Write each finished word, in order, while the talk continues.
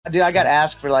Dude, I got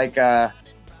asked for like,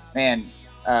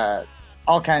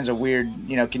 all kinds of weird,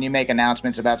 can you make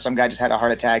announcements about some guy just had a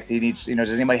heart attack? He needs,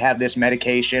 does anybody have this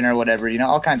medication or whatever?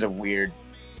 All kinds of weird,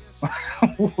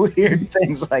 weird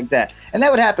things like that. And that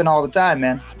would happen all the time,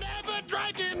 man.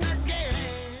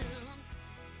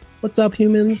 What's up,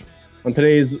 humans? On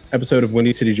today's episode of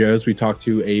Windy City Joes, we talk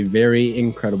to a very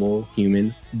incredible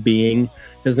human being.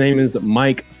 His name is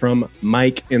Mike from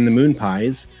Mike and the Moon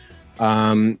Pies.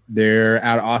 They're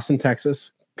out of Austin,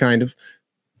 Texas, kind of,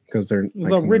 because they're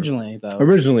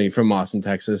originally from Austin,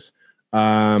 Texas.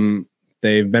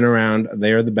 They've been around.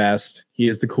 They are the best. He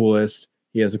is the coolest.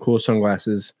 He has the coolest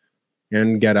sunglasses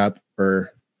and get up. Yeah.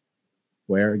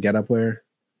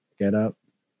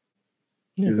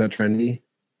 Is that trendy?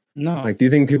 No. Like, do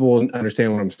you think people will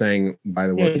understand what I'm saying by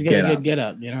the word he's got a good get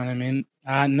up? You know what I mean?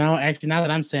 No, actually, now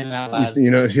that I'm saying it out loud, see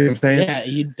what I'm saying? Yeah,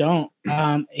 you don't.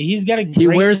 He's got He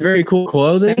wears very cool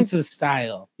clothing. Sense of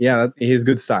style. Yeah, he has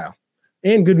good style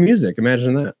and good music.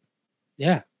 Imagine that.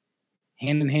 Yeah,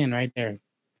 hand in hand, right there.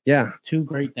 Yeah, two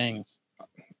great things.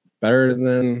 Better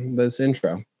than this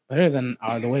intro. Better than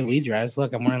the way we dress.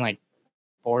 Look, I'm wearing like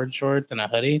board shorts and a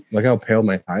hoodie. Look how pale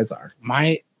my thighs are.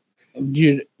 My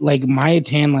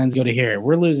tan lines go to here.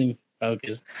 We're losing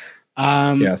focus.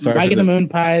 Sorry. Mike and the Moon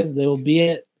Pies. They will be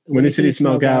at Windy City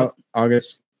Smokeout,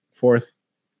 August 4th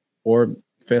or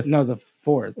 5th. No, the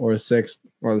 4th or the 6th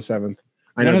or the 7th.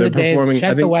 I know they're performing.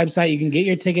 Check the website. You can get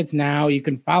your tickets now. You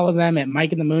can follow them at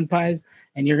Mike and the Moon Pies,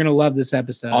 and you're gonna love this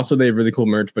episode. Also, they have really cool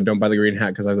merch, but don't buy the green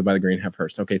hat because I have to buy the green hat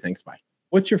first. Okay, thanks. Bye.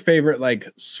 What's your favorite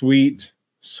sweet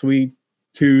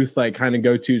tooth kind of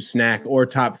go-to snack or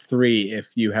top 3 if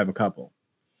you have a couple?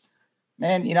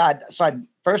 Man,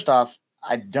 first off,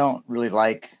 I don't really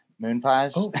like moon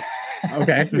pies. Oh,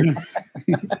 okay.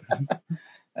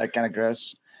 That kind of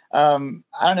gross. I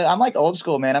don't know. I'm like old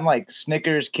school, man. I'm like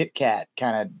Snickers, Kit Kat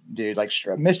kind of dude, like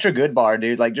Mr. Goodbar,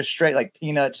 dude, like just straight like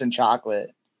peanuts and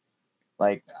chocolate.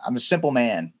 Like I'm a simple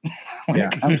man when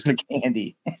it comes to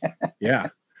candy. Yeah.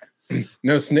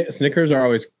 No, Snickers are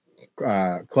always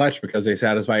clutch because they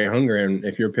satisfy your hunger, and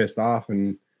if you're pissed off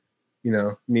and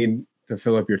need to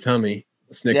fill up your tummy,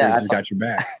 Snickers has got your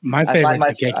back. My favorite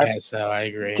is Kit Kat, so I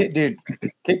agree. Dude,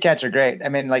 Kit Kats are great. I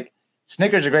mean, like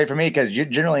Snickers are great for me because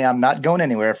generally I'm not going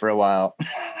anywhere for a while.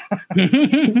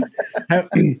 Have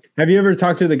you ever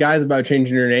talked to the guys about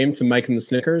changing your name to Mike and the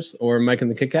Snickers or Mike and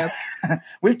the Kit Kats?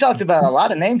 We've talked about a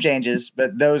lot of name changes,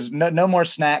 but those no more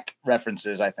snack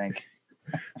references, I think.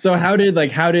 So how did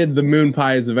the Moon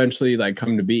Pies eventually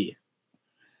come to be?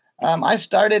 I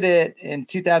started it in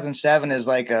 2007 as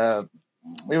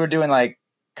we were doing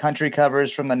country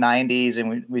covers from the 90s,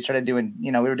 and we started doing,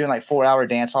 we were doing 4-hour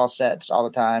dance hall sets all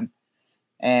the time.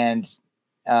 And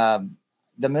the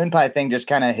Moon Pie thing just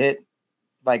kind of hit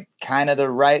kind of the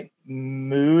right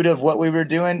mood of what we were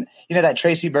doing. That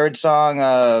Tracy Bird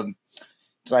song,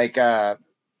 it's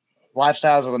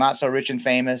Lifestyles of the Not So Rich and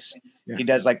Famous. Yeah. He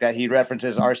does that. He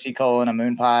references RC Cole and a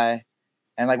Moon Pie.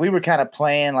 And we were kind of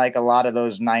playing a lot of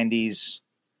those 90s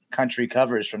country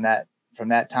covers from that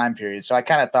time period. So I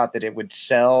kind of thought that it would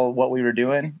sell what we were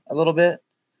doing a little bit.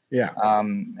 Yeah.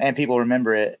 And people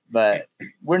remember it, but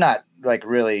we're not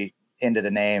really into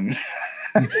the name.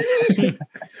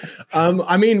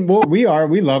 I mean, well, we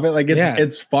love it.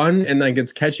 It's fun and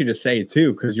it's catchy to say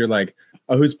too, because you're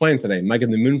oh, who's playing today? Mike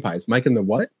and the Moon Pies. Mike and the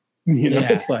what?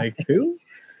 It's who?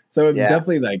 So it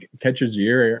definitely catches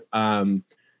your ear. And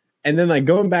then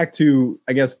going back to,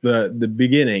 I guess, the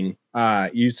beginning,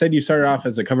 you said you started off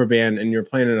as a cover band and you're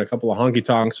playing in a couple of honky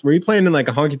tonks. Were you playing in a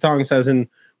honky tonks as in,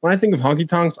 when I think of honky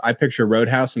tonks, I picture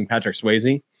Roadhouse and Patrick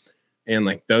Swayze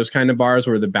and those kind of bars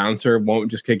where the bouncer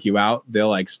won't just kick you out.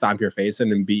 They'll stomp your face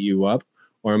in and beat you up.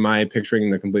 Or am I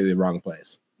picturing the completely wrong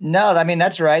place? No, I mean,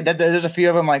 that's right. There's a few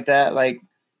of them like that.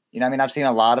 I've seen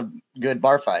a lot of good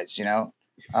bar fights,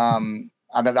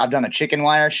 I've done a chicken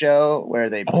wire show where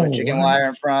they put chicken wire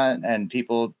in front and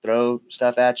people throw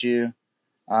stuff at you.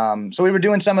 So we were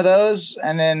doing some of those,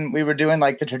 and then we were doing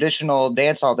the traditional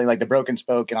dance hall thing, the Broken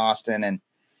Spoke in Austin, and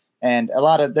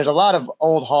there's a lot of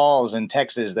old halls in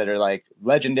Texas that are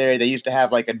legendary. They used to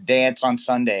have a dance on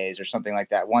Sundays or something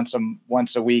like that once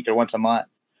a week or once a month.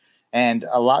 And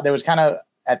there was kind of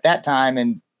at that time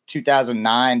in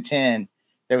 2009, 10,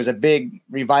 there was a big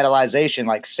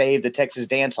revitalization, Save the Texas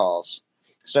Dance Halls.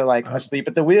 So Asleep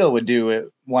at the Wheel would do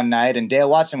it one night, and Dale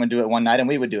Watson would do it one night, and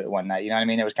we would do it one night. You know what I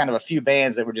mean? There was kind of a few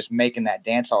bands that were just making that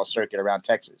dance hall circuit around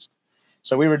Texas.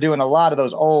 So we were doing a lot of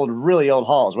those really old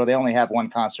halls where they only have one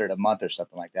concert a month or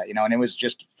something like that, and it was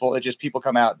just full. It's just people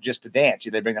come out just to dance.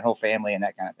 They bring their whole family and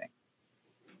that kind of thing.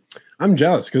 I'm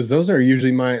jealous because those are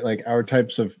usually our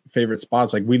types of favorite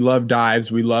spots. Like we love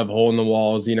dives, we love hole in the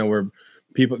walls, where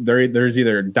people there's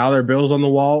either dollar bills on the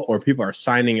wall or people are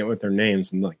signing it with their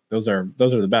names. And like those are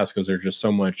the best because there's just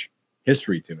so much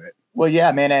history to it. Well,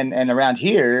 yeah, man. And around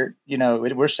here,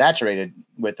 we're saturated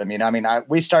with them.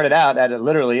 We started out at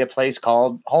literally a place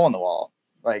called Hole in the Wall.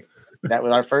 Like that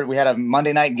was our first, we had a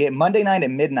Monday night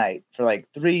at midnight for like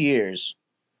 3 years.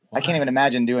 Wow. I can't even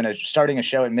imagine starting a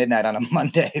show at midnight on a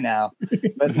Monday now.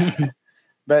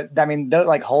 But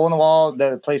like Hole in the Wall,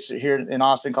 the place here in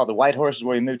Austin called the White Horse is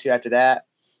where we moved to after that.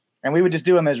 And we would just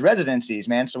do them as residencies,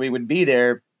 man. So we would be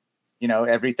there,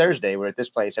 every Thursday we're at this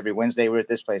place, every Wednesday we're at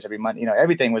this place, every month,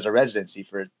 everything was a residency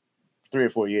for 3 or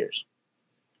 4 years.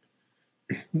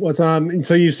 What's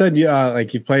so you said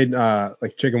you played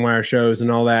like chicken wire shows and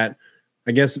all that.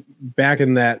 I guess back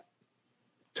in that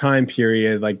time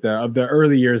period, like the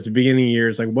early years, the beginning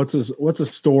years, like what's a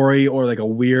story or like a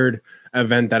weird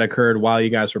event that occurred while you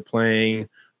guys were playing,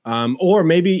 or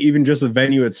maybe even just the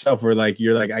venue itself where like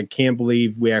you're like, I can't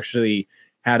believe we actually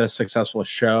had a successful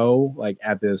show like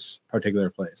at this particular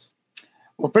place.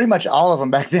 Well, pretty much all of them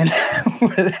back then were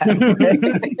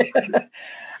that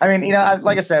way.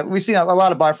 Like I said, we've seen a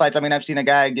lot of bar fights. I've seen a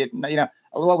guy get,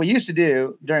 what we used to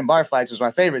do during bar fights was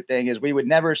my favorite thing is we would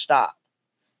never stop.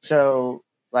 So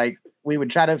like we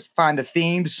would try to find a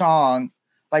themed song.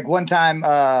 Like one time,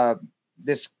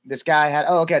 this guy had,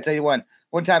 I'll tell you one.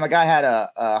 One time a guy had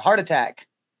a heart attack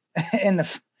in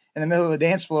the middle of the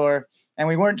dance floor and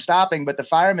we weren't stopping, but the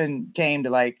firemen came to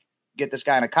like get this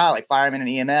guy in a cot, like firemen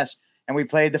and EMS. And we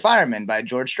played The Fireman by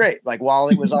George Strait, like while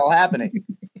it was all happening.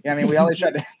 We always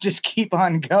tried to just keep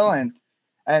on going.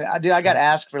 And I got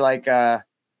asked for like,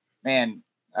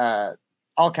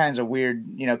 all kinds of weird,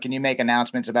 can you make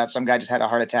announcements about some guy just had a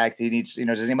heart attack? He needs,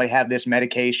 does anybody have this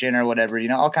medication or whatever,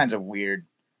 all kinds of weird,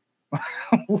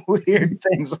 weird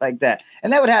things like that.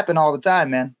 And that would happen all the time,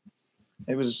 man.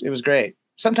 It was great.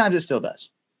 Sometimes it still does.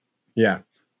 Yeah.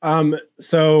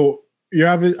 So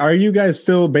are you guys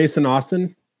still based in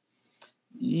Austin?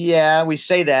 Yeah, we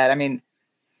say that.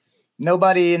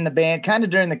 Nobody in the band, kind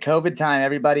of during the COVID time,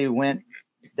 everybody went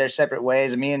their separate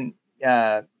ways. Me and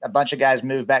a bunch of guys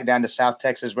moved back down to South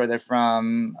Texas where they're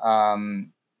from.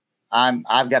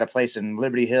 I've got a place in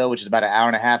Liberty Hill, which is about an hour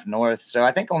and a half north. So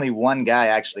I think only one guy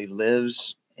actually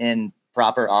lives in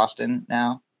proper Austin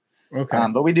now. Okay.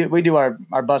 But we do our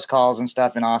bus calls and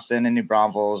stuff in Austin and New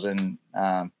Braunfels. And,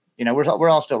 we're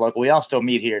all still local. We all still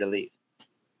meet here to leave.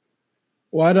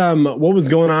 What was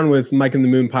going on with Mike and the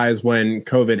Moon Pies when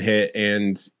COVID hit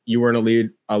and you weren't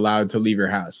allowed to leave your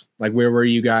house? Like, where were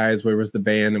you guys? Where was the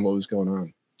band and what was going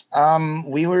on?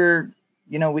 We were,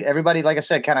 everybody, like I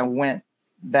said, kind of went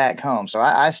back home. So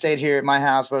I stayed here at my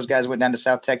house. Those guys went down to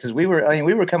South Texas. We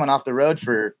were coming off the road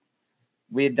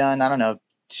we had done, I don't know,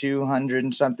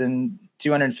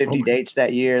 250 dates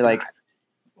that year. Like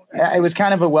it was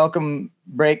kind of a welcome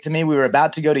break to me. We were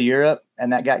about to go to Europe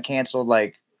and that got canceled.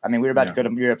 We were about to go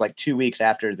to Europe like 2 weeks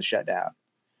after the shutdown.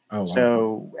 Oh, wow.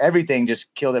 So everything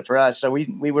just killed it for us. So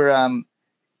we were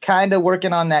kind of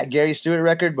working on that Gary Stewart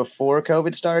record before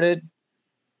COVID started.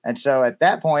 And so at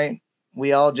that point,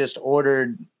 we all just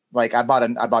ordered, like I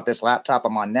bought this laptop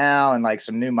I'm on now and like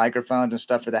some new microphones and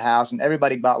stuff for the house. And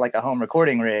everybody bought like a home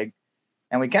recording rig.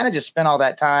 And we kind of just spent all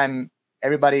that time,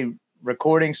 everybody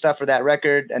recording stuff for that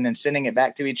record and then sending it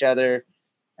back to each other.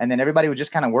 And then everybody was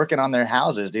just kind of working on their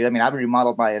houses, dude. I've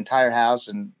remodeled my entire house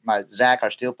and Zach,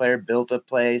 our steel player, built a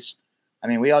place.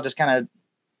 We all just kind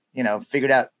of,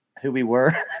 figured out who we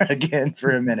were again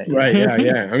for a minute. Right. Yeah.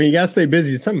 Yeah. You got to stay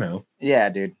busy somehow. Yeah,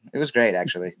 dude. It was great,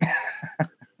 actually.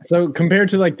 So compared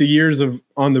to like the years of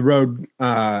on the road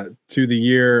to the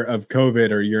year of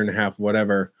COVID or year and a half,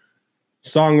 whatever,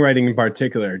 songwriting in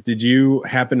particular, did you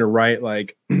happen to write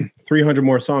like 300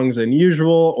 more songs than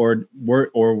usual or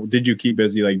did you keep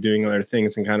busy like doing other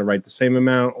things and kind of write the same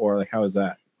amount or like how is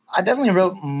that? I definitely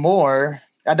wrote more.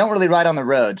 I don't really write on the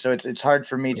road, so it's hard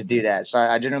for me to do that. So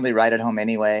I generally write at home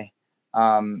anyway.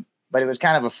 But it was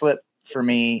kind of a flip for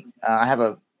me.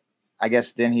 I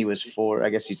guess then he was 4. I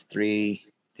guess he's 3.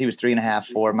 He was 3.5,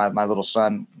 4. My little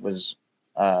son was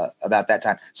about that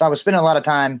time. So I was spending a lot of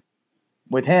time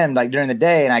with him like during the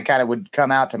day, and I kind of would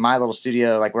come out to my little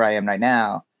studio, like where I am right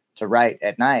now, to write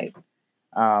at night.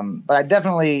 But I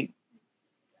definitely,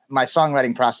 my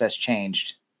songwriting process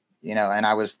changed, and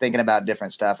I was thinking about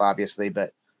different stuff, obviously,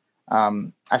 but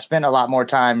I spent a lot more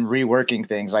time reworking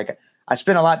things. Like I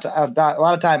spent a lot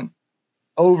of time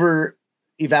over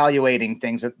evaluating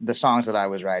things, the songs that I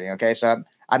was writing. Okay. So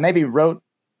I maybe wrote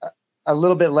a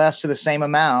little bit less to the same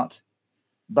amount,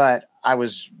 but I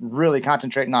was really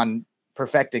concentrating on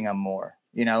perfecting them more.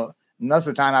 You know, most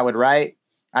of the time I would write,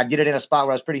 I'd get it in a spot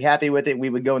where I was pretty happy with it. We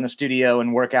would go in the studio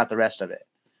and work out the rest of it.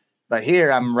 But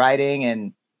here I'm writing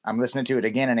and I'm listening to it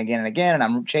again and again and again, and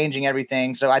I'm changing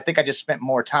everything. So I think I just spent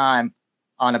more time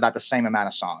on about the same amount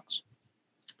of songs.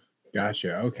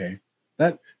 Gotcha. Okay.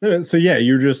 So yeah,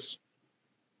 you're just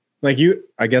like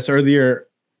I guess earlier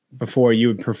before you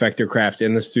would perfect your craft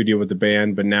in the studio with the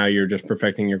band, but now you're just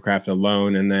perfecting your craft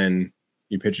alone and then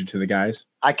you pitch it to the guys.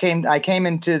 I came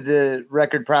into the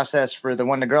record process for the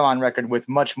One to Grow On record with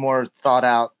much more thought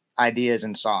out ideas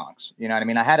and songs. You know what I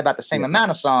mean? I had about the same amount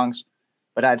of songs,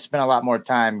 but I'd spent a lot more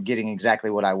time getting exactly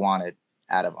what I wanted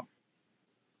out of them.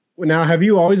 Now, have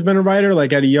you always been a writer?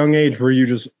 Like at a young age, were you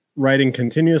just writing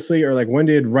continuously, or like when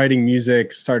did writing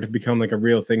music start to become like a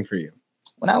real thing for you?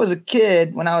 When I was a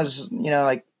kid, when I was,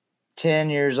 like 10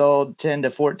 years old, 10 to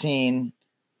 14,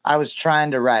 I was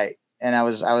trying to write, and I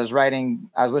was writing,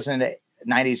 I was listening to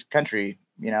 90s country,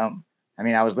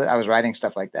 I was writing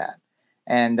stuff like that.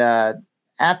 And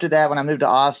after that, when I moved to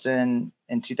Austin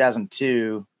in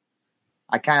 2002,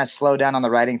 I kind of slowed down on the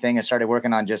writing thing and started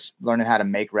working on just learning how to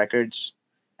make records.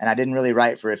 And I didn't really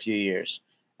write for a few years.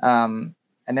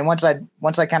 And then once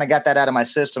I kind of got that out of my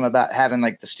system about having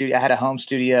like the studio, I had a home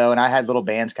studio and I had little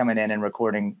bands coming in and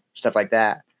recording stuff like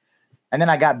that. And then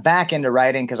I got back into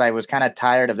writing because I was kind of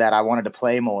tired of that. I wanted to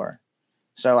play more.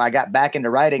 So I got back into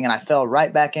writing and I fell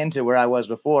right back into where I was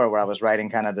before, where I was writing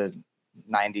kind of the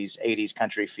 90s, 80s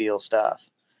country feel stuff.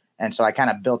 And so I kind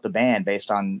of built the band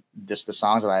based on just the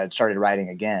songs that I had started writing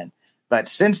again. But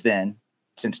since then,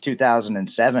 since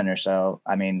 2007 or so,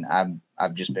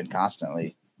 I've just been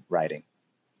constantly writing.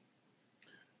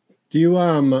 Do you,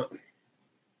 to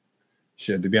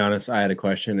be honest, I had a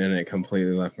question and it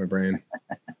completely left my brain.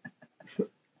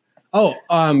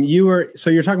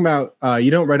 You're talking about,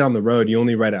 you don't write on the road, you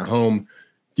only write at home.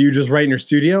 Do you just write in your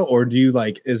studio, or do you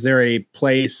is there a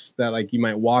place that like you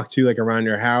might walk to like around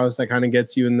your house that kind of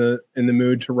gets you in the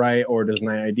mood to write, or does an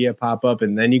idea pop up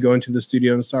and then you go into the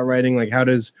studio and start writing? Like, how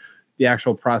does the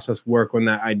actual process work when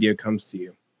that idea comes to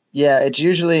you? Yeah, it's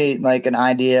usually like an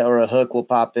idea or a hook will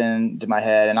pop into my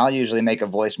head, and I'll usually make a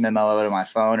voice memo over my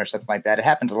phone or something like that. It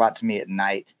happens a lot to me at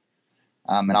night,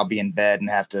 and I'll be in bed and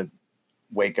have to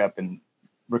wake up and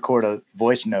record a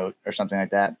voice note or something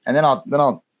like that, and then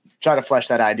I'll try to flesh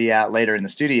that idea out later in the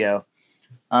studio.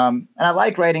 And I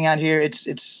like writing out here.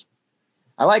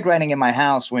 I like writing in my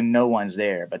house when no one's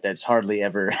there, but that's hardly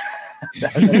ever the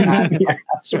time in my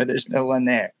house where there's no one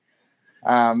there.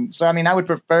 So, I would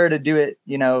prefer to do it,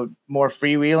 more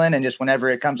freewheeling and just whenever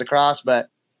it comes across. But,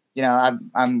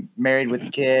 I'm married with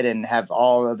a kid and have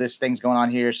all of this things going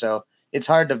on here. So it's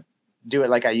hard to do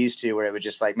it like I used to, where it was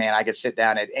just like, man, I could sit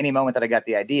down at any moment that I got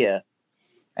the idea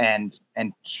and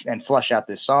flush out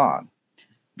this song.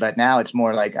 But now it's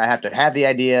more like I have to have the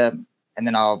idea and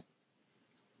then I'll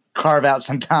carve out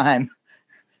some time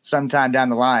sometime down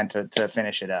the line to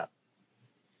finish it up.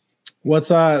 What's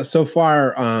so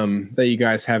far that you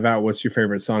guys have out? What's your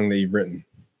favorite song that you've written?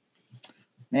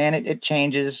 Man, it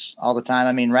changes all the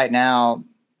time. Right now,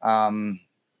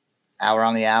 Hour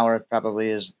on the Hour probably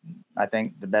is, I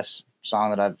think, the best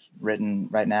song that I've written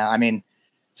right now.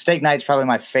 Steak Night's probably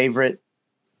my favorite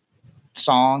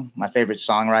song, my favorite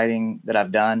songwriting that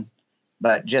I've done.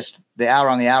 But just the Hour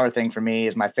on the Hour thing for me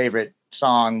is my favorite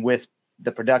song, with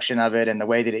the production of it and the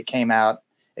way that it came out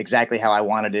exactly how I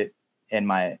wanted it in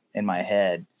my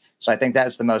head. So I think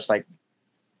that's the most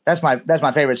that's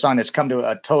my favorite song that's come to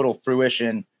a total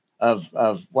fruition of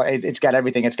what it's got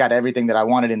everything. It's got everything that I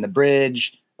wanted in the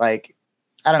bridge. Like,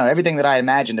 I don't know, everything that I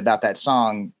imagined about that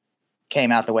song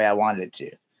came out the way I wanted it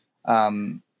to.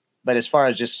 But as far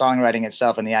as just songwriting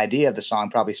itself and the idea of the song,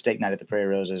 probably Steak Night at the Prairie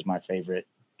Rose is my favorite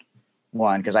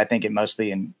one, because I think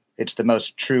it's the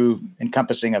most true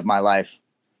encompassing of my life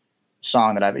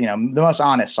song that the most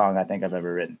honest song I think I've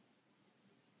ever written.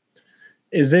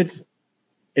 Is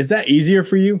that easier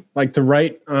for you, like to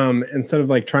write instead of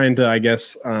like trying to, I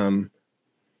guess,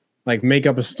 like make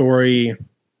up a story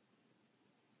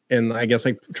and I guess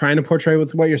like trying to portray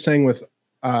with what you're saying with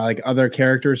like other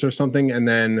characters or something, and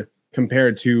then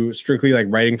compared to strictly like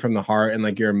writing from the heart and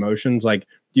like your emotions? Like,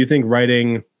 do you think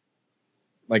writing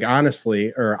like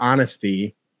honestly or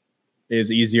honesty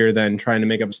is easier than trying to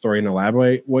make up a story and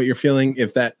elaborate what you're feeling?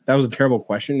 If that was a terrible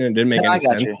question and it didn't make any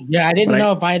sense. Yeah, I didn't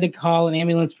know if I had to call an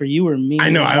ambulance for you or me. I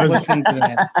know. I was listening to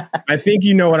that. I think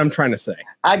you know what I'm trying to say.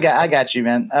 I got you,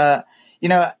 man.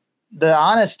 The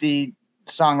honesty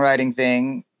songwriting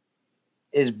thing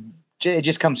it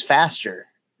just comes faster.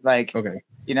 Like, okay.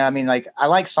 Like I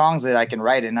like songs that I can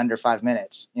write in under 5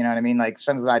 minutes. You know what I mean? Like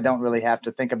songs that I don't really have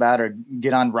to think about or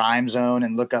get on Rhyme Zone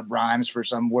and look up rhymes for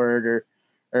some word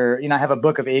or, I have a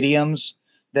book of idioms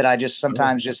that I just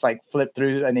sometimes just like flip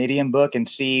through an idiom book and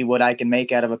see what I can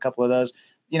make out of a couple of those,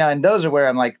 and those are where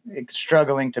I'm like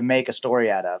struggling to make a story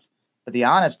out of. But the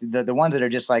ones that are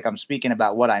just like, I'm speaking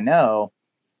about what I know,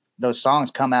 those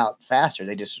songs come out faster.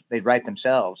 They write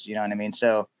themselves. You know what I mean?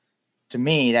 So to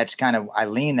me, that's kind of, I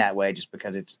lean that way just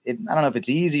because I don't know if it's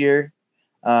easier.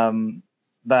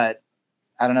 But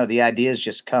I don't know. The ideas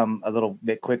just come a little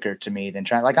bit quicker to me than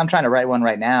I'm trying to write one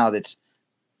right now that's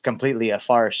completely a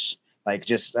farce. Like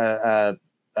just a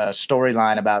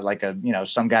storyline about like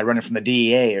some guy running from the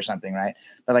DEA or something, right?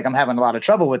 But like I'm having a lot of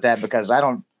trouble with that because I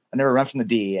never run from the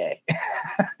DEA.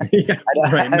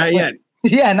 Right, not yet.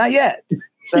 Yeah, not yet.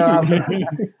 So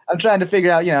I'm trying to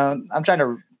figure out, I'm trying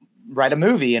to write a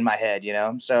movie in my head,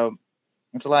 So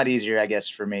it's a lot easier, I guess,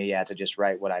 for me, to just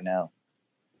write what I know.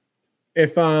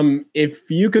 If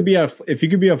you could be a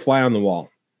fly on the wall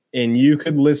and you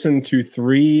could listen to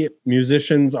 3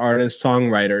 musicians, artists,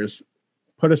 songwriters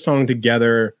put a song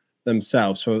together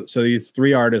themselves. So these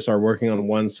 3 artists are working on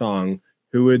one song.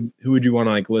 Who would you want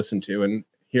to like listen to and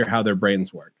hear how their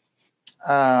brains work?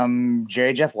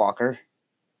 Jerry Jeff Walker.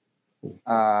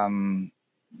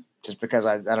 Just because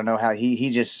I don't know how he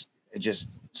just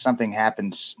something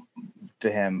happens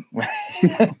to him where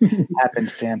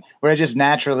it just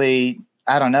naturally,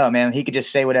 I don't know, man, he could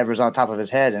just say whatever's on top of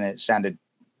his head and it sounded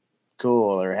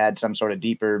cool or had some sort of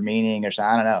deeper meaning or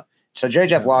something. I don't know. So Jerry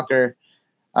Jeff Walker,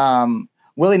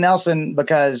 Willie Nelson,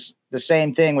 because the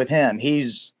same thing with him. He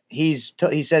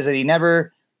says that he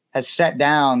never has sat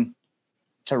down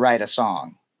to write a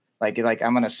song. Like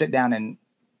I'm going to sit down and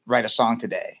write a song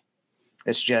today.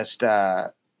 It's just,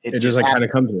 it just like kind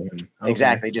of comes to him. Okay.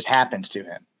 Exactly. It just happens to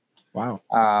him. Wow.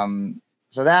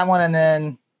 So that one. And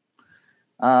then,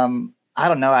 I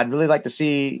don't know. I'd really like to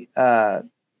see,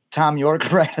 Tom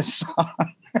York write a song.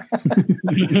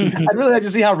 I'd really like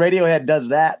to see how Radiohead does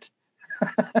that.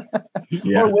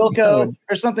 Or Wilco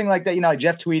or something like that. Like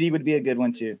Jeff Tweedy would be a good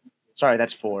one too. Sorry,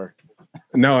 that's 4.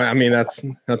 No, I mean that's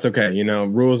okay.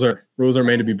 Rules are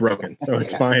made to be broken, so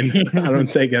it's fine. I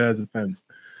don't take it as offense.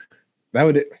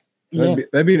 That'd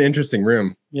be an interesting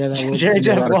room. Yeah, that would. Jerry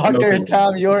Jeff Walker and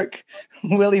Tom York,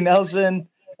 Willie Nelson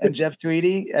and Jeff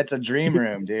Tweedy. That's a dream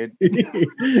room, dude.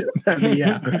 There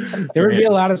would be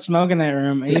a lot of smoke in that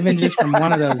room, even just from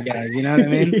one of those guys. You know what I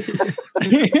mean?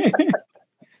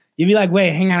 You'd be like,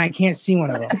 wait, hang on, I can't see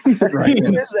one of them. Right.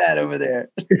 What is that over there?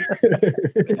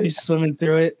 You're swimming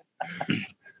through it.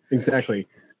 Exactly.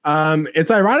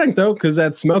 It's ironic though, because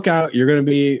at Smokeout, you're going to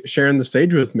be sharing the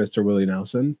stage with Mr. Willie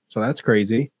Nelson. So that's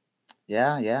crazy.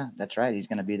 Yeah, that's right. He's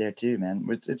going to be there too, man.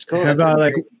 It's cool.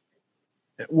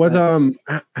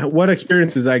 What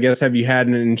experiences, I guess, have you had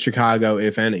in Chicago,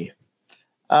 if any?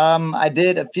 I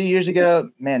did a few years ago,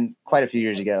 man, quite a few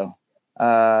years ago.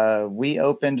 We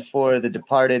opened for The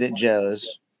Departed at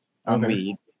Joe's on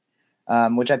Weed,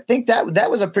 which I think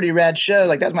that was a pretty rad show.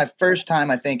 Like that was my first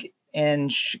time, I think, in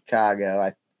Chicago.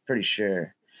 I'm pretty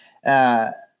sure.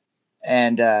 And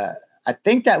I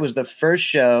think that was the first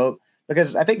show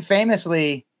because I think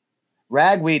famously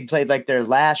Ragweed played like their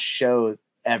last show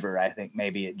ever, I think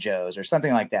maybe at Joe's or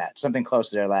something like that, something close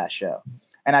to their last show.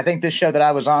 And I think this show that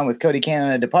I was on with Cody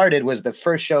Cannon and Departed was the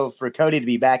first show for Cody to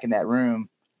be back in that room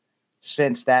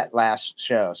since that last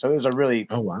show. So it was a really,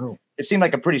 it seemed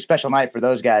like a pretty special night for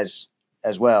those guys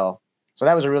as well. So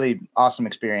that was a really awesome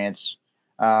experience.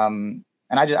 And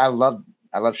I love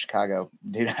Chicago,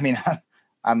 dude. I mean,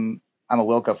 I'm a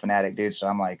Wilco fanatic, dude. So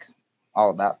I'm like all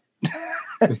about it.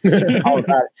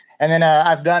 And then,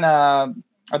 I've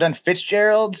done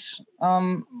Fitzgerald's,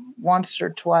 once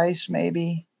or twice,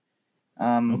 maybe,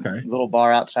 a little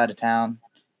bar outside of town.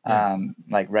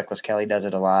 Like Reckless Kelly does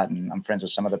it a lot, and I'm friends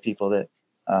with some of the people that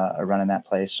are running that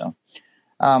place. So,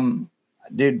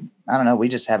 dude, I don't know. We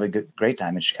just have a great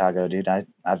time in Chicago, dude.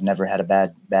 I've never had a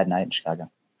bad night in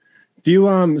Chicago. Do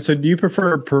you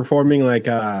prefer performing like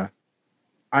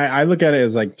I look at it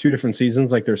as like 2 different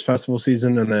seasons. Like there's festival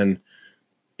season and then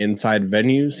inside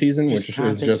venue season, which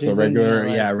is just a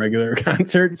regular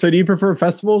concert. So do you prefer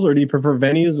festivals or do you prefer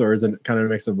venues, or is it kind of a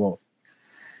mix of both?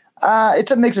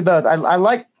 It's a mix of both. I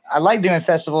like doing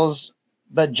festivals,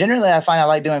 but generally I find I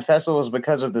like doing festivals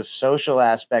because of the social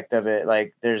aspect of it.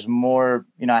 Like there's more,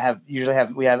 we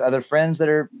have other friends that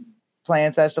are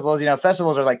playing festivals.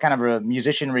 Festivals are like kind of a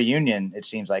musician reunion. It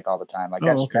seems like all the time. Like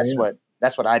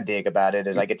that's what I dig about it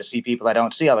is I get to see people I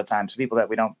don't see all the time. So people that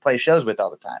we don't play shows with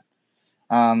all the time.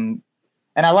 And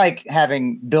I like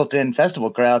having built-in festival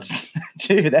crowds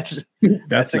too. That's a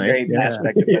nice. Great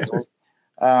aspect of festivals.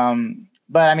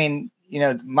 But I mean,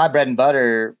 my bread and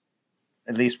butter,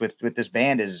 at least with this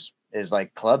band, is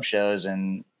like club shows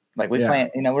and Like we play,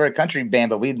 we're a country band,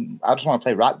 but I just want to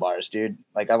play rock bars, dude.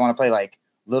 Like I want to play like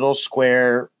little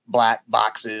square black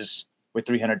boxes with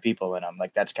 300 people in them.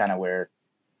 Like that's kind of where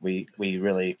we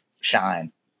really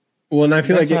shine. Well, and I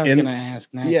feel that's like what I was gonna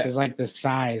ask next is like the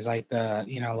size, like the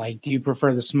like do you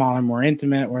prefer the smaller, more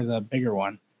intimate, or the bigger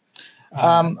one?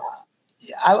 I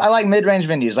like mid-range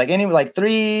venues, like like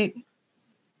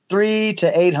 3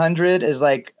 to 800 is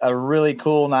like a really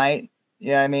cool night.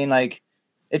 You know what I mean? Like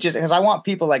it just because I want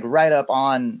people like right up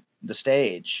on the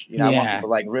stage. I want people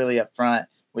like really up front.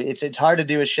 It's hard to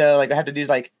do a show. Like I have to do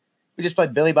like we just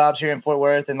played Billy Bob's here in Fort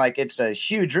Worth, and like it's a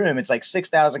huge room. It's like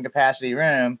 6,000 capacity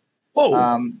room.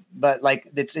 Whoa. But like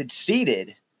it's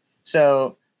seated,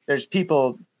 so there's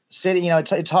people sitting.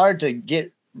 It's hard to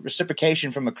get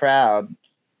reciprocation from a crowd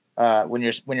when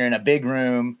you're in a big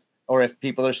room, or if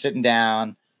people are sitting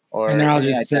down, or and they're all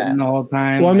just sitting the whole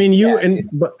time. Well, I mean,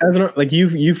 but as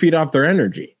you feed off their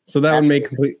energy, so that would make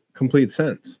complete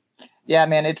sense. Yeah,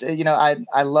 man, it's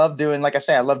I love doing, like I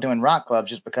say, I love doing rock clubs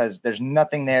just because there's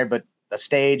nothing there but the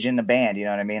stage and the band. You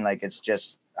know what I mean? Like it's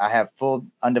just I have full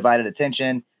undivided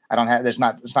attention. I don't have it's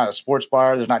not a sports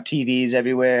bar. There's not TVs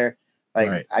everywhere.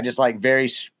 Like I just like very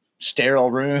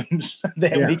sterile rooms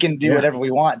that we can do whatever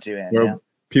we want to in. Where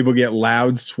people get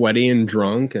loud, sweaty, and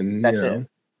drunk, and that's it.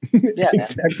 Yeah,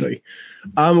 exactly.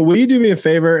 Will you do me a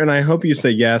favor? And I hope you say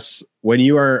yes when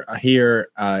you are here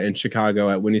in Chicago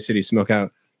at Windy City Smokeout.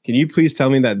 Can you please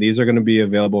tell me that these are going to be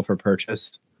available for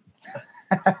purchase?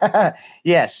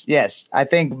 Yes. I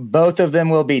think both of them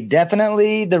will be.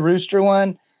 Definitely the Rooster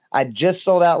one. I just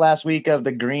sold out last week of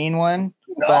the green one.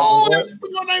 No, that's the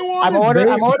one I wanted.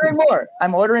 I'm ordering more.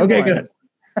 Okay, good.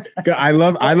 I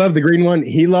love the green one.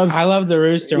 I love the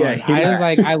Rooster one. I was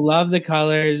like, I love the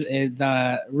colors.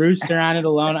 The Rooster on it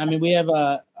alone. I mean, we have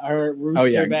our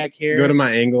Rooster back here. Go to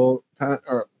my angle.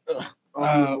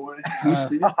 No, we can't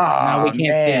see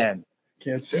it.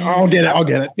 Can't see. I'll get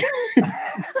it.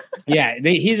 Yeah,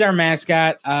 he's our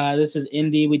mascot. This is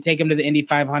Indy. We take him to the Indy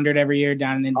 500 every year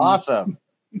down in Indy. Awesome.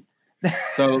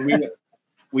 So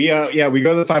we go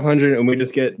to the 500 and we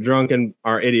just get drunk and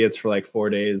are idiots for like 4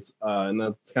 days, and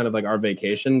that's kind of like our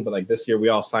vacation. But like this year, we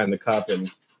all signed the cup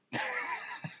and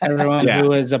everyone who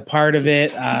was a part of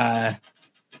it.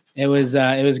 It was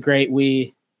great.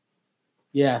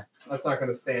 That's not going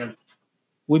to stand.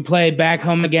 We played back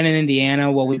home again in Indiana.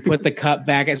 Well, we put the cup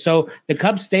back. So the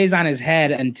cup stays on his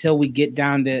head until we get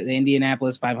down to the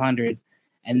Indianapolis 500.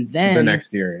 And then the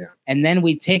next year, and then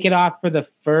we take it off for the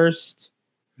first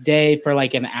day for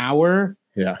like an hour.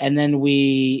 Yeah. And then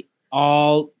we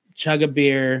all chug a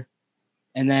beer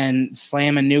and then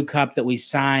slam a new cup that we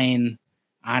sign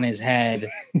on his head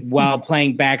while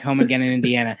playing back home again in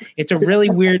Indiana. It's a really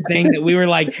weird thing that we were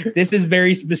like, this is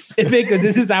very specific.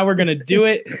 This is how we're going to do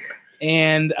it.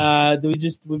 And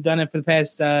we've done it for the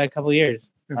past couple of years.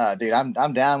 Dude,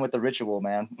 I'm down with the ritual,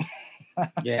 man.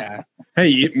 Yeah.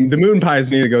 Hey, the Moon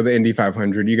Pies need to go to the Indy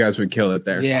 500. You guys would kill it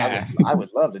there. Yeah. I would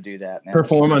love to do that, man.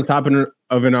 Perform on top of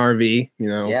an RV,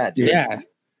 Yeah, dude. Yeah.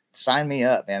 Sign me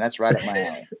up, man. That's right up my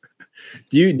alley.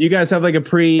 Do you guys have like a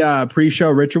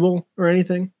pre-show ritual or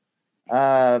anything?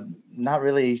 Not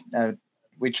really.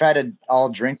 We try to all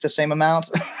drink the same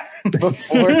amount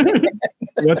before.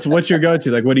 What's your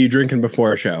go-to? Like, what are you drinking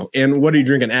before a show? And what are you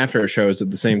drinking after a show? Is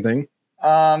it the same thing?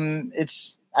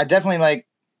 I definitely like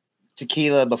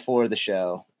tequila before the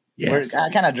show. Yes. I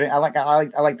kind of drink. I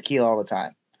like tequila all the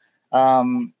time.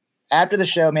 After the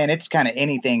show, man, it's kind of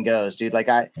anything goes, dude. Like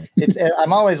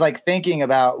I'm always like thinking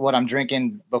about what I'm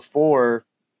drinking before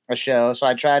a show, so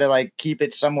I try to like keep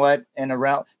it somewhat in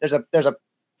around. There's a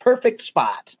perfect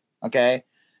spot, okay,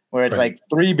 where it's like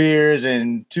 3 beers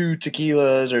and 2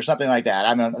 tequilas or something like that.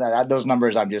 I mean, those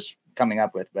numbers I'm just coming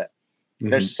up with, but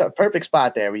there's a perfect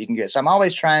spot there where you can get. So I'm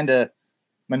always trying to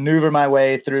maneuver my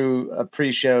way through a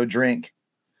pre-show drink.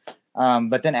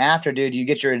 But then after, dude, you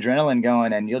get your adrenaline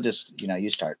going and you'll just, you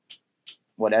start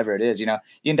whatever it is, you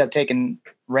end up taking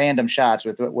random shots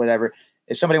with whatever.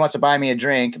 If somebody wants to buy me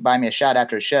a shot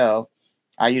after a show,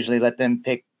 I usually let them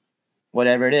pick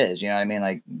whatever it is. You know what I mean?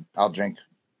 Like I'll drink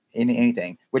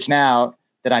anything, which now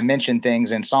that I mention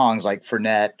things in songs like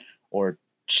Fernet or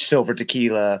Silver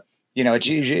Tequila, it's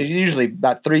usually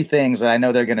about 3 things that I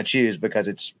know they're going to choose because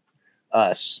it's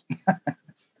us.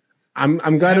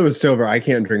 I'm glad it was silver. I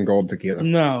can't drink gold tequila.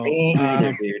 No,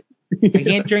 I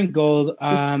can't drink gold.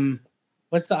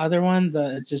 What's the other one?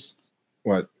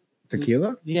 What,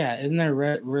 tequila? Yeah, isn't there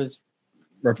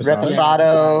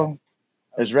Reposado?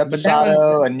 There's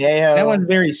Reposado and Añejo. That one's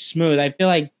very smooth. I feel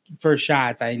like for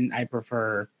shots, I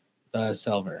prefer the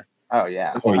silver. Oh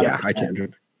yeah. Oh yeah, I can't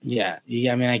drink. Yeah.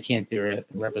 I mean, I can't do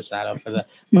reposado for that.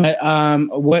 But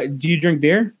what do you drink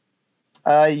beer?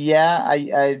 Yeah,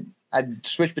 I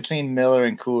switch between Miller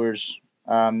and Coors,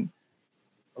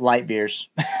 light beers.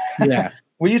 Yeah.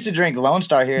 We used to drink Lone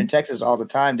Star here in Texas all the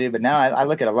time, dude. But now I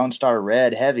look at a Lone Star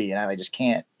Red Heavy, and I just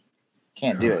can't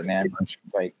do it, man.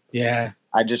 Like, yeah,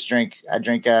 I drink.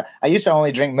 I used to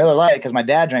only drink Miller Lite because my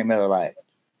dad drank Miller Lite,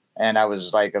 and I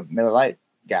was like a Miller Lite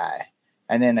guy.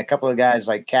 And then a couple of guys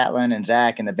like Catlin and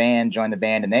Zach in the band joined the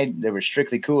band, and they were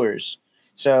strictly Coors.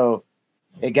 So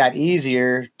it got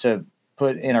easier to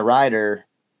put in a rider,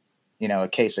 a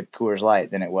case of Coors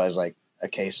Light than it was like a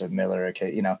case of Miller,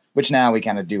 which now we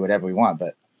kind of do whatever we want.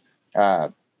 But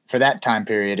for that time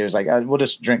period, it was like, we'll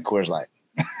just drink Coors Light.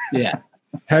 Yeah.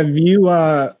 Have you,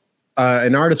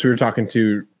 an artist we were talking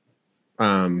to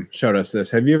showed us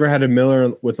this. Have you ever had a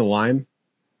Miller with a lime?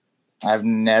 I've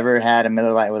never had a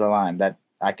Miller Lite with a lime. That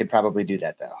I could probably do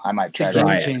that though. I might try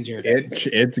that. Game changer.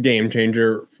 It's a game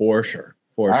changer for sure.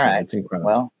 All right. It's incredible.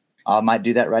 Well, I might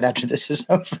do that right after this is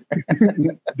over.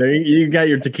 There you got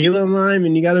your tequila and lime,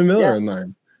 and you got a Miller and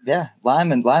lime. Yeah,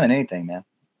 lime and anything, man.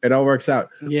 It all works out.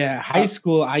 Yeah, high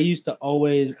school. I used to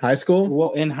always high school.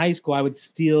 Well, in high school, I would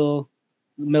steal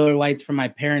Miller Lights from my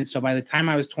parents. So by the time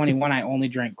I was 21, I only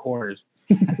drank Coors.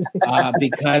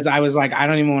 Because I was like, I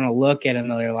don't even want to look at a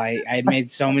Miller Lite. I had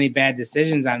made so many bad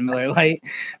decisions on Miller Lite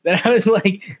that I was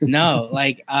like, no,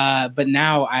 but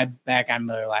now I'm back on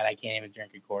Miller Lite. I can't even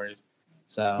drink a Coors.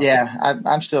 So yeah,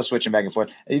 I'm still switching back and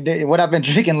forth. What I've been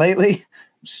drinking lately,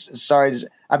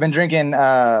 I've been drinking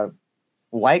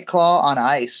White Claw on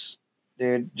ice,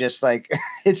 dude. Just like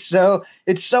it's so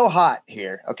hot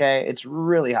here. Okay, it's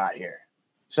really hot here.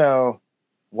 So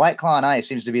White Claw on ice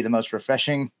seems to be the most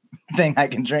refreshing thing I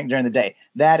can drink during the day.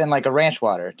 That and like a ranch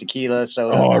water, tequila,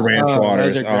 soda. Oh, ranch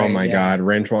waters! Oh my God,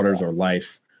 ranch waters are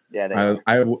life. Yeah,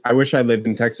 I wish I lived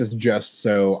in Texas just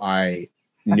so I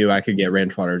knew I could get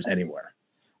ranch waters anywhere.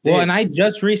 Well, and I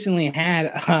just recently had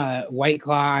White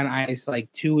Claw on ice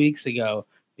like 2 weeks ago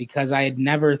because I had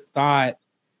never thought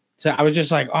to. I was just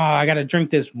like, oh, I got to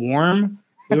drink this warm.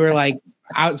 We were like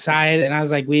outside, and I was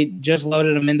like, we just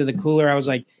loaded them into the cooler. I was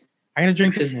like, I got to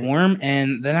drink this warm,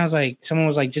 and then I was like, someone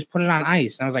was like, just put it on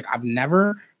ice, and I was like, I've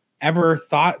never ever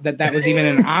thought that was even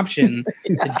an option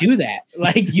to do that.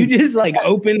 Like, you just like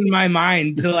opened my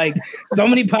mind to like so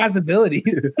many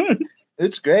possibilities.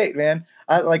 It's great, man.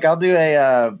 I'll make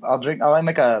a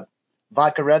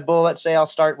vodka Red Bull. Let's say I'll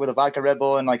start with a vodka Red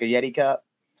Bull in like a Yeti cup,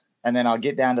 and then I'll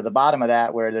get down to the bottom of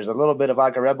that where there's a little bit of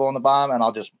vodka Red Bull in the bottom, and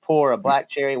I'll just pour a black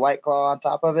cherry White Claw on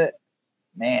top of it.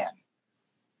 Man,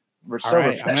 we're so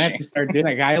refreshing. I'm gonna have to start doing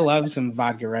that. I love some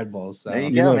vodka Red Bulls. So. There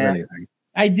you go, man. Anything.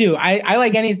 I do. I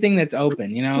like anything that's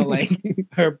open, like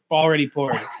or already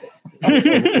poured.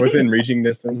 Within reaching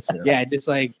distance. Yeah, just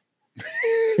like.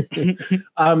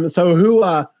 So who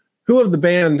of the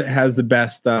band has the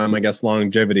best I guess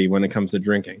longevity when it comes to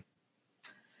drinking?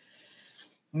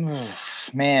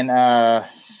 Man,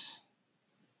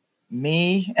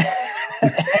 me.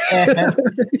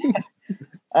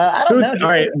 I don't know. All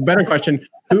right, better question.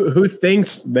 Who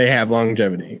thinks they have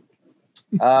longevity?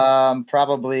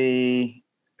 Probably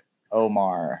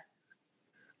Omar.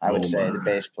 I would say the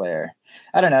bass player.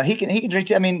 I don't know. He can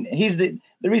drink. I mean, he's the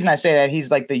reason I say that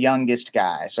he's like the youngest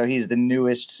guy. So he's the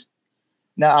newest.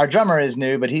 Now our drummer is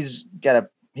new, but he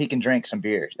can drink some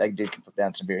beer. That dude can put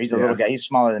down some beer. He's a little guy. He's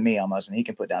smaller than me almost, and he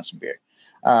can put down some beer.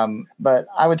 But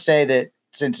I would say that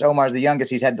since Omar's the youngest,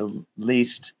 he's had the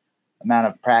least amount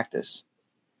of practice.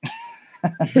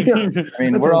 I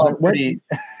mean, we're all pretty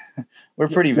veterans. We're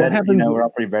all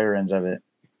pretty veterans of it.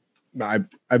 I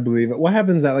believe it. What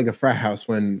happens at like a frat house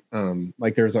when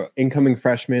like there's an incoming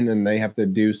freshman and they have to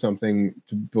do something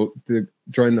to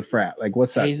join the frat? Like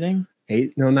what's that? Hazing?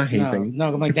 No, not hazing.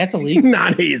 No, I'm like that's illegal.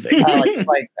 Not hazing.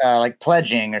 Like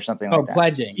pledging or something like that. Oh,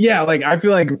 pledging. Yeah, like I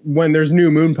feel like when there's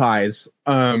new moon pies,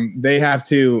 they have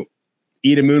to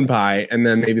eat a moon pie and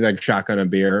then maybe like shotgun a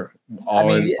beer all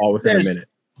within a minute.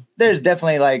 There's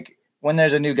definitely like when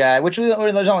there's a new guy, which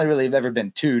there's only really ever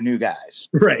been 2 new guys.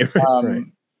 Right. Right.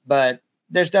 But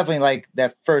there's definitely like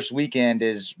that first weekend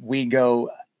is we go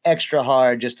extra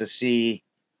hard just to see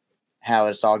how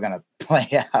it's all going to play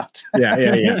out.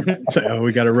 Yeah. So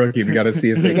we got a rookie. We got to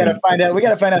see if we got to find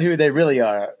out who they really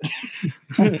are.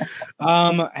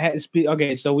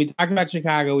 Okay. So we talked about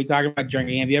Chicago. We talked about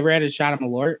drinking. Have you ever had a shot of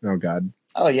Malort? Oh God.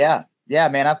 Oh yeah. Yeah,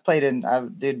 man. I've played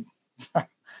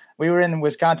we were in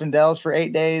Wisconsin Dells for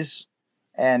 8 days.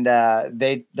 And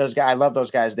those guys, I love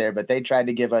those guys there, but they tried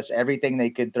to give us everything they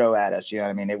could throw at us. You know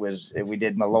what I mean? We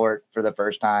did Malort for the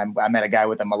first time. I met a guy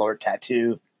with a Malort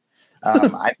tattoo.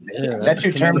 That's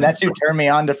who turned me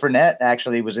on to Fernet.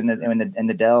 Actually, was in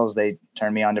the Dells. They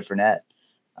turned me on to Fernet.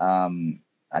 I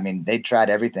mean, they tried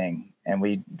everything, and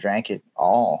we drank it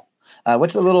all.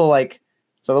 What's the little like?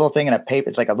 It's a little thing in a paper.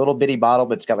 It's like a little bitty bottle,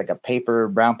 but it's got like a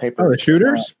brown paper. Oh, the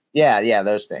shooters. Yeah,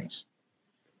 those things.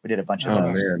 We did a bunch of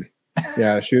those. Man.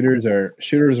 Yeah, shooters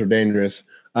are dangerous.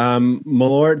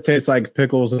 Malort tastes like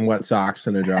pickles and wet socks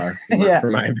in a jar.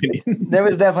 For my opinion. There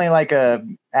was definitely like a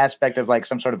aspect of like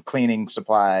some sort of cleaning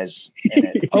supplies in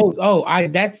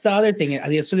it. That's the other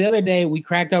thing. So the other day we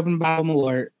cracked open a bottle of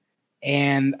Malort,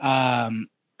 and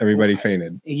everybody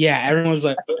fainted. Yeah, everyone was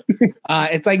like,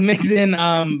 it's like mixing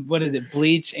what is it,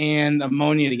 bleach and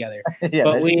ammonia together.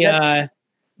 But we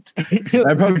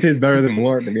that probably tastes better than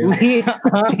Malort to me.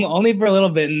 Only for a little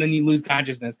bit, and then you lose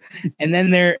consciousness. And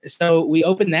then so we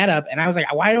opened that up, and I was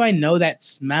like, why do I know that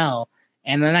smell?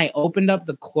 And then I opened up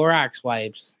the Clorox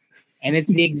wipes, and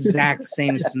it's the exact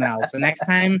same smell. So next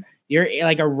time you're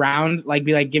like around, like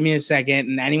be like, give me a second,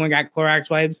 and anyone got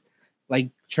Clorox wipes, like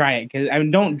try it, because I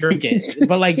mean, don't drink it,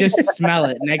 but like just smell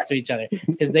it next to each other,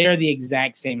 because they are the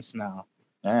exact same smell.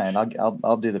 All right,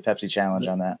 I'll do the Pepsi challenge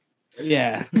on that.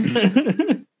 Yeah.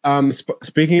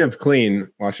 Speaking of clean,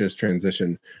 watch this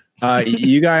transition.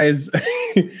 You guys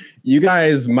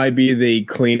might be the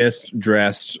cleanest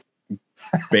dressed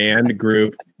band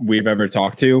group we've ever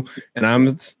talked to, and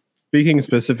I'm speaking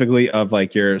specifically of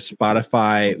like your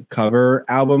Spotify cover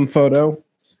album photo.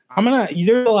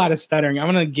 There's a lot of stuttering. I'm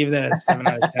gonna give that a 7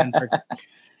 out of 10.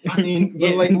 I mean,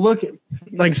 but like, look,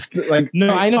 like.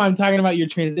 No, I know. I'm talking about your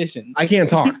transition. I can't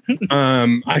talk.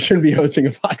 I shouldn't be hosting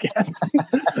a podcast.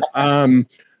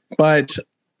 But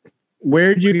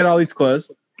where did you get all these clothes?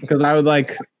 Because I would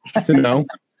like to know,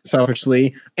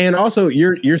 selfishly, and also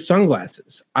your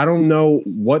sunglasses. I don't know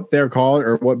what they're called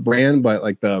or what brand, but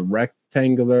like the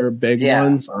rectangular big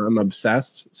ones. I'm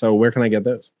obsessed. So where can I get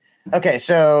those? Okay,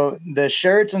 so the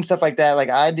shirts and stuff like that. Like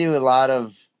I do a lot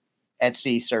of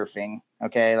Etsy surfing.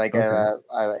 Okay, like a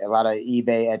lot of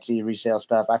eBay, Etsy resale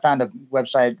stuff. I found a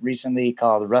website recently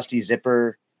called Rusty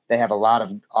Zipper. They have a lot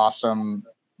of awesome,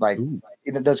 like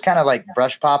those kind of like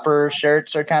brush popper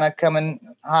shirts are kind of coming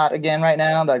hot again right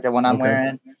now, like the one I'm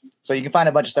wearing. So you can find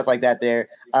a bunch of stuff like that there.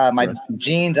 My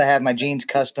jeans, I have my jeans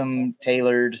custom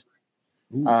tailored.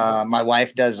 My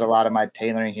wife does a lot of my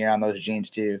tailoring here on those jeans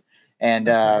too. And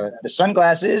the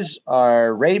sunglasses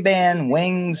are Ray-Ban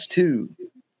Wings 2.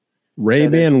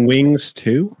 Ray-Ban Wings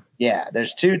 2? Yeah,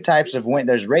 there's two types of wing.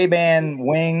 There's Ray-Ban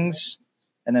Wings,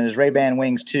 and then there's Ray-Ban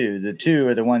Wings 2. The 2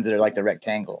 are the ones that are like the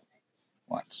rectangle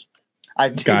ones.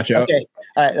 Gotcha. Okay.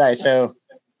 All right. So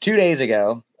 2 days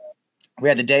ago, we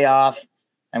had the day off,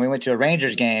 and we went to a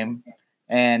Rangers game,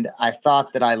 and I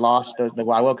thought that I lost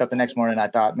I woke up the next morning, and I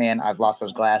thought, man, I've lost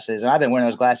those glasses. And I've been wearing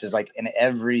those glasses like in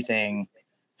everything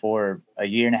for a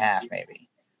year and a half, maybe.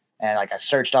 And like I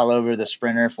searched all over the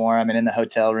Sprinter for them and in the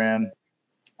hotel room,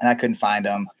 and I couldn't find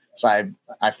them. So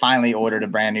I finally ordered a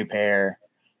brand new pair,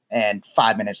 and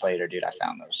 5 minutes later, dude, I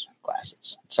found those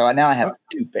glasses. So now I have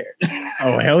 2 pairs.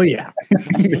 Oh, hell yeah.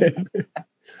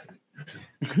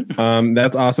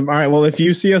 That's awesome. All right. Well, if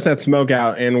you see us at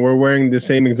Smokeout and we're wearing the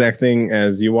same exact thing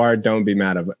as you are, don't be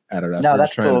mad at us. No,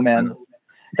 that's cool, man.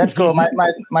 That's cool.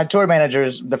 My tour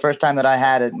managers, the first time that I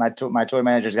had it, my tour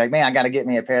manager's like, man, I got to get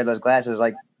me a pair of those glasses.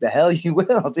 Like, the hell you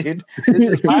will, dude.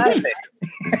 This is my thing.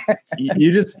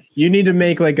 You need to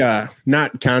make like a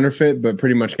not counterfeit, but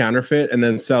pretty much counterfeit, and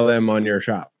then sell them on your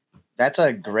shop. That's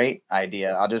a great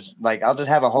idea. I'll just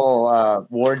have a whole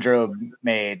wardrobe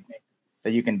made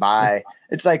that you can buy.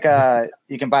 It's like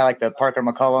you can buy like the Parker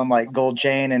McCollum like gold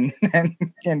chain and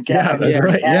yeah, that's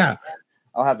right. Yeah,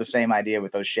 I'll have the same idea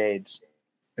with those shades.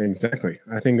 Exactly.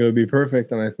 I think it would be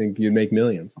perfect, and I think you'd make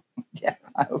millions. Yeah,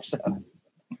 I hope so.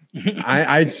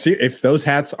 I'd see if those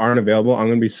hats aren't available. I'm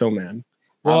gonna be so mad.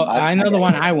 Well, I know the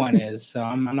one I want is, so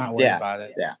I'm not worried about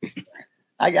it. Yeah,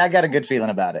 I got a good feeling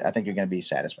about it. I think you're gonna be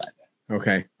satisfied.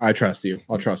 Okay, I trust you.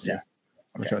 I'll trust you. Okay.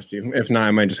 I'll trust you. If not,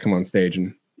 I might just come on stage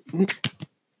and,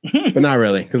 but not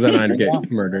really, because then I'd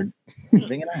get murdered.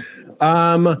 Bring it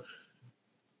on.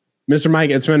 Mr. Mike,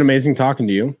 it's been amazing talking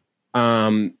to you.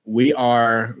 We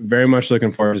are very much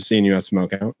looking forward to seeing you at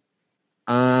Smokeout.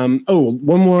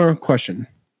 One more question.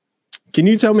 Can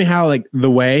you tell me how like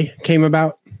The Way came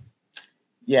about?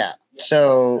 Yeah.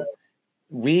 So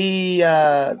we,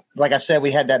 like I said,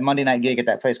 we had that Monday night gig at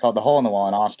that place called The Hole in the Wall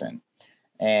in Austin.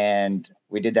 And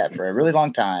we did that for a really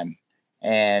long time.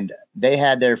 And they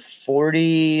had their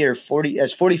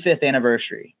 45th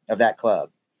anniversary of that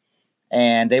club.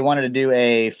 And they wanted to do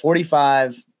a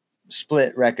 45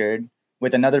 split record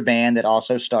with another band that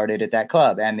also started at that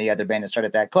club. And the other band that started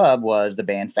at that club was the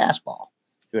band Fastball.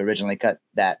 who originally cut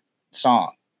that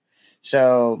song.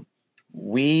 So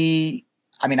I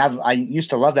used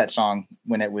to love that song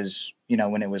when it was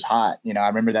hot. I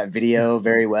remember that video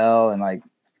very well. And like,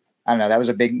 I don't know, that was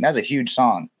a huge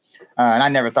song. And I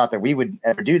never thought that we would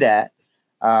ever do that.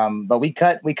 But we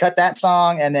cut that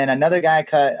song. And then another guy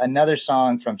cut another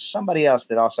song from somebody else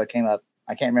that also came up.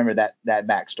 I can't remember that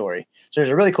backstory. So there's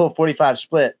a really cool 45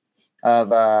 split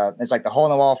of, it's like the Hole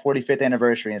in the Wall 45th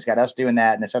anniversary. And it's got us doing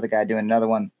that and this other guy doing another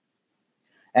one.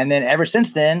 And then ever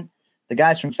since then, the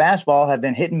guys from Fastball have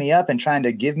been hitting me up and trying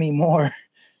to give me more.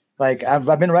 Like I've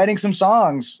been writing some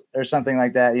songs or something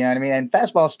like that. You know what I mean? And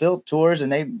Fastball still tours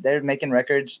and they're making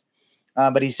records.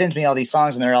 But he sends me all these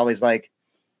songs and they're always like,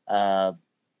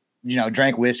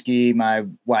 drank whiskey. My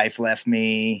wife left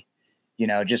me,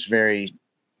 just very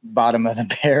bottom of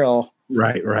the barrel.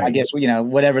 Right. I guess,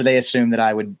 whatever they assume that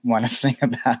I would want to sing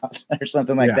about or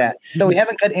something like that. So we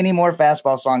haven't cut any more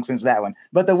Fastball songs since that one.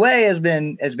 But The Way has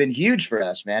been huge for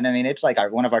us, man. I mean, it's like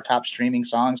one of our top streaming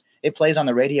songs. It plays on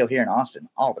the radio here in Austin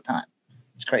all the time.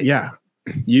 It's crazy. Yeah.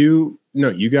 You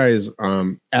guys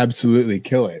absolutely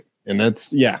kill it. And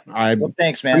that's, well,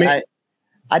 thanks, man.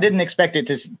 I didn't expect it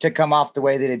to come off the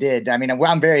way that it did. I mean,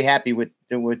 I'm very happy with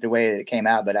the way it came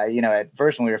out. But at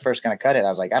first, when we were first going to cut it, I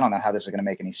was like, I don't know how this is going to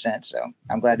make any sense. So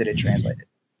I'm glad that it translated.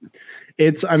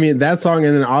 That song,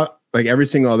 and then like every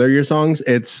single other of your songs,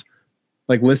 it's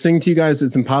like listening to you guys.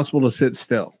 It's impossible to sit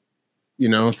still.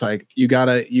 It's like you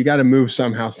gotta move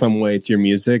somehow, some way to your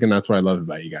music, and that's what I love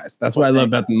about you guys. That's what I love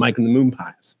about the Mike and the Moon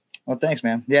Pies. Well, thanks,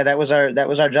 man. Yeah, that was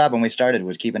our job when we started,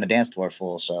 was keeping a dance floor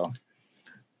full. So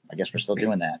I guess we're still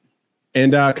doing that.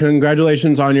 And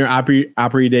congratulations on your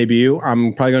Opry debut.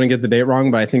 I'm probably going to get the date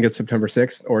wrong, but I think it's September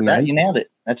 6th or 9th. Yeah, you nailed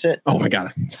it. That's it. Oh my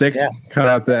God. 6th? Yeah. Cut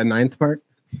out the 9th part?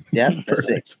 Yeah,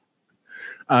 the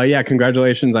 6th.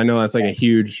 Congratulations. I know that's like a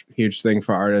huge, huge thing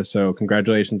for artists. So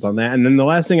congratulations on that. And then the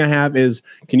last thing I have is,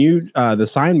 can you, the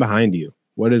sign behind you,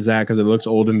 what is that? Because it looks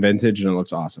old and vintage and it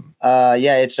looks awesome.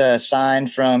 It's a sign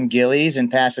from Gillies in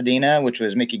Pasadena, which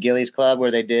was Mickey Gillies' club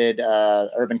where they did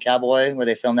Urban Cowboy, where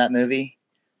they filmed that movie.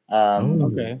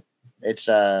 Okay. It's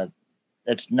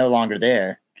no longer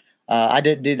there.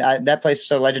 That place is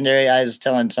so legendary. I was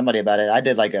telling somebody about it. I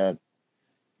did like a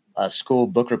school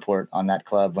book report on that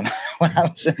club when I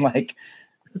was in like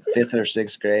 5th or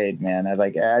 6th grade, man.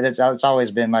 It's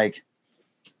always been like,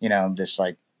 this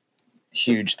like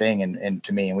huge thing and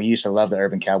to me, and we used to love the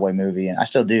Urban Cowboy movie, and I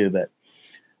still do, but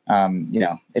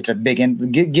it's a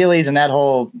big Gillies, and that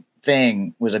whole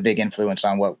thing was a big influence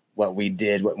on what we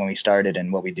did when we started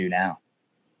and what we do now.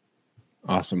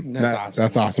 Awesome.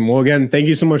 That's awesome. Well, again, thank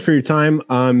you so much for your time.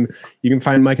 You can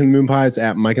find Mike and the Moon Pies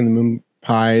at Mike and the Moon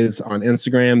Pies on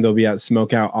Instagram. They'll be at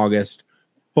Smokeout August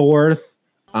 4th.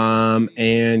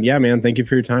 And yeah, man, thank you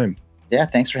for your time. Yeah,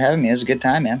 thanks for having me. It was a good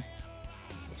time, man.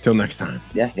 Till next time.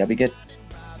 Yeah, y'all be good.